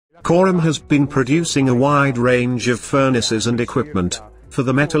CO.RAM has been producing a wide range of furnaces and equipment for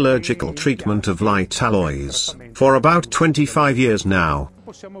the metallurgical treatment of light alloys for about 25 years now.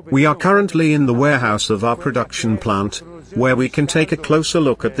 We are currently in the warehouse of our production plant, where we can take a closer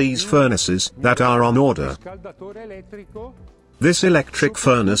look at these furnaces that are on order. This electric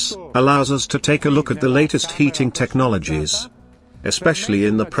furnace allows us to take a look at the latest heating technologies, especially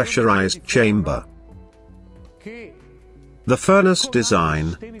in the pressurized chamber. The furnace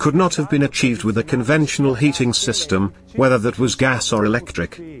design could not have been achieved with a conventional heating system, whether that was gas or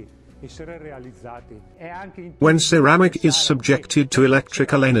electric. When ceramic is subjected to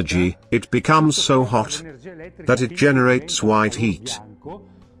electrical energy, it becomes so hot that it generates white heat.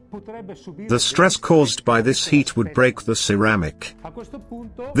 The stress caused by this heat would break the ceramic.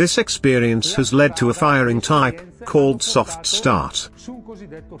 This experience has led to a firing type called soft start.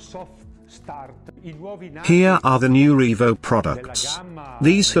 Here are the new Revo products.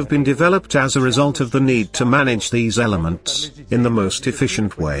 These have been developed as a result of the need to manage these elements in the most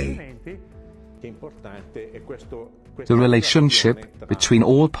efficient way. The relationship between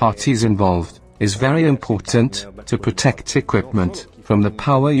all parties involved is very important to protect equipment, from the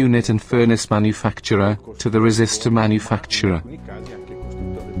power unit and furnace manufacturer to the resistor manufacturer.